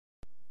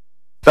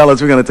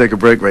Fellas, we're gonna take a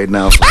break right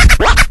now.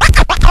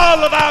 All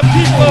of our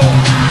people.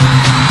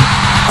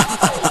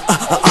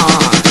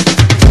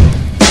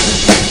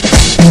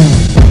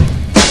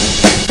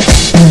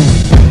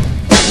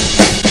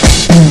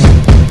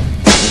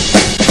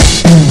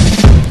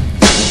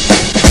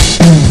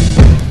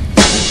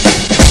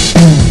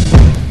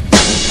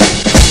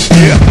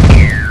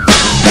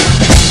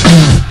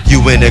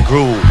 You in the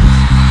groove.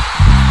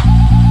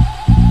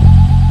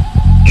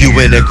 You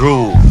in the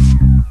groove.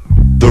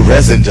 The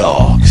Resin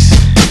Dogs.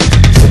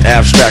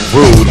 Abstract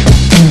rude.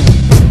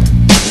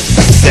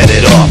 Set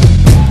it off.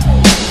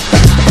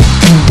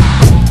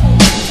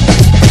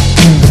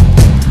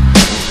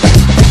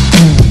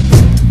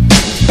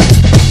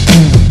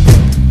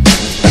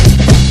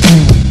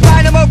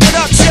 Dynamo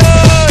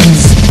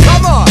Productions.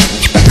 Come on.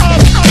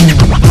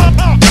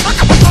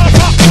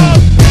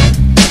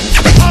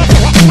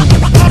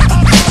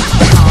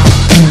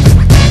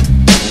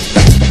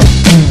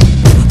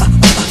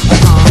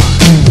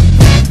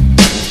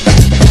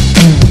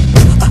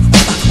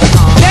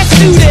 Let's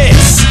do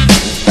this.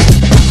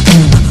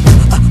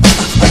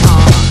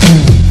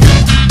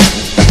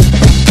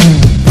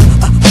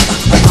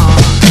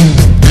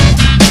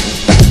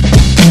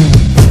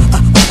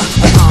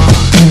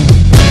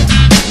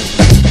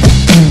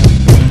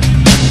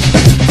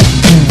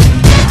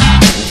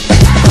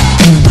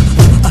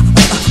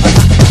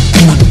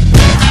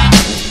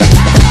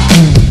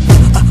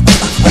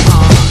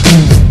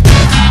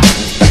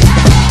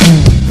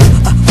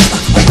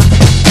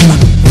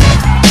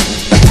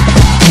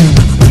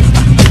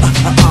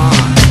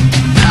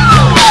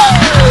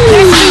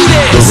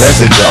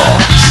 Resin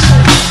Dogs.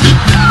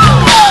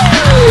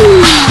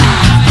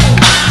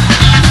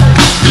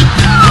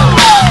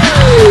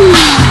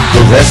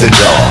 The Resin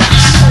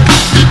Dogs.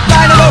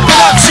 Dynamo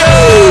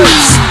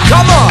Productions.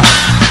 Come on.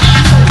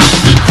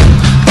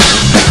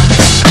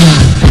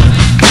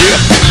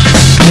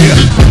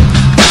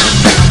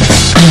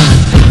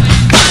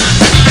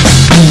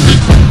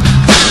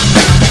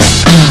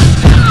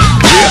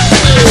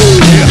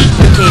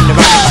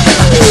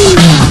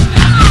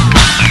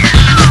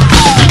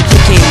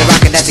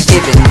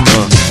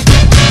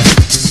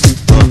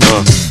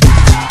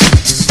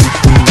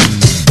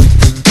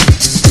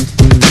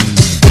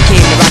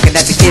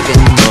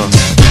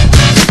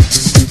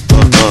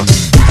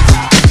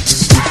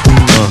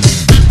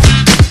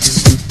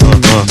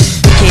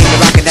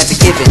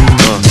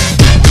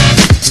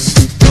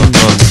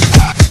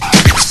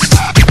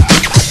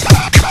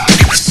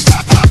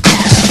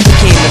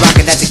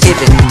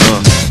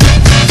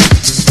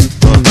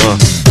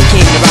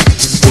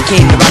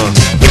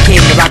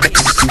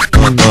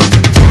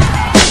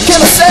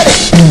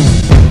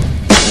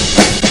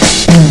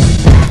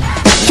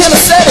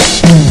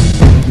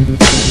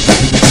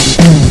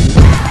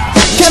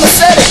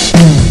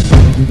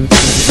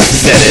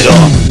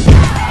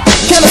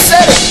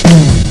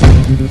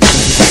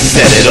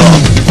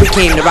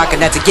 We came to rock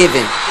and that's a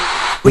given.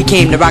 We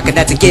came to rock and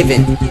that's a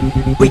given.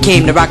 We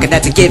came to rock and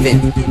that's a given.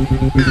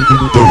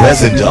 The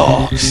Resin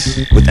Dogs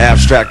with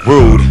Abstract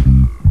Rude.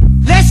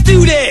 Let's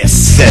do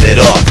this. Set it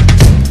off.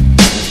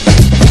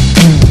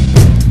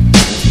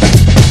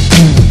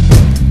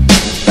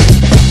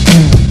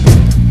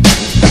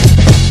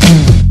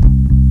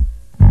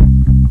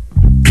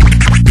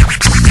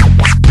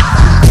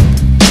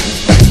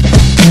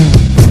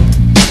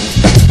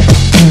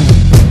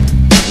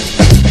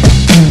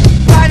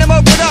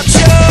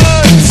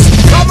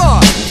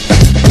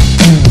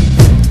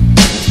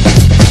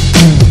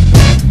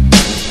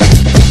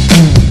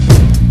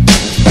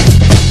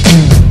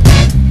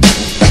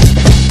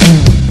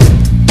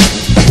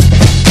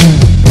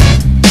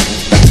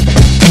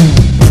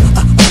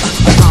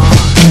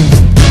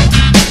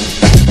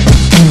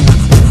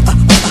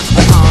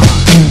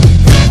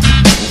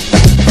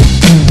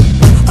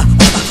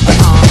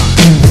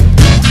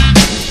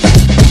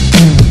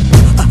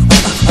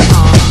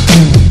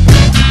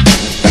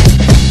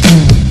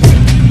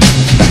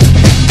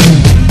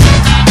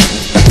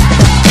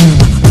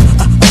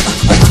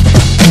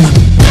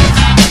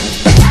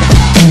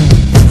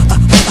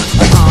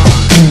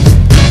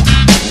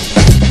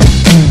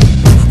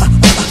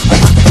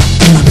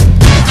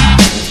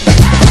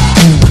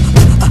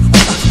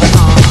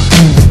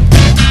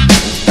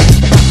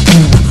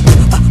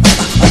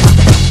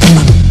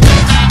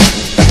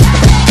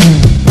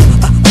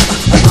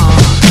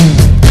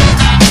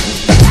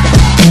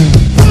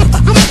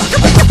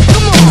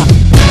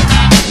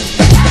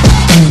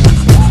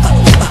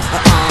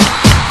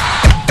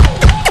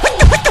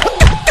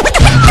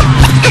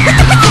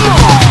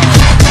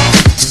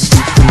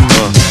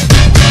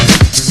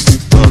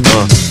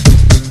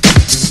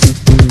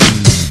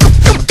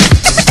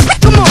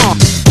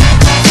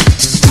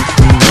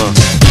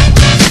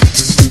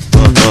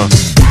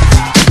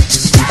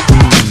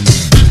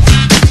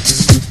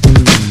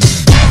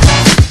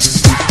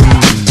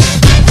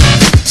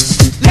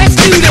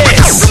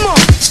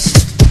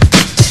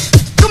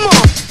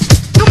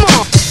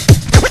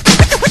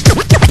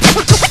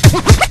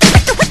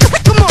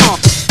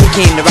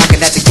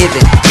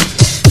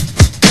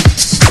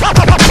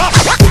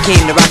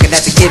 came to rock and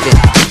that's a given.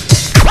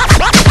 We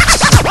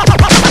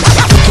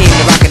came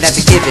to rock and that's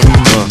a given.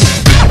 We came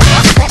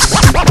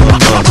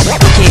to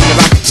rock. We came to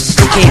rock.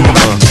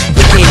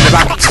 We came to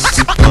rock.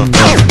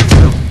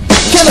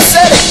 Killer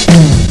said it.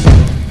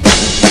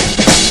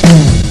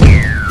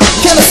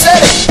 Killer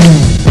said it.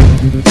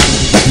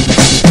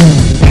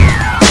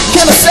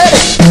 Killer said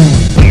it.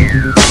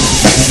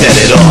 Set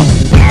it off.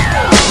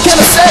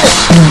 Killer said it.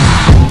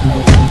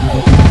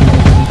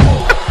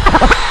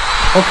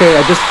 Okay,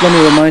 let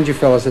me remind you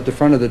fellas that the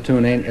front of the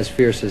tune ain't as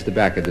fierce as the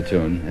back of the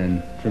tune.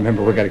 And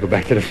remember, we got to go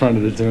back to the front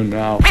of the tune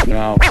now.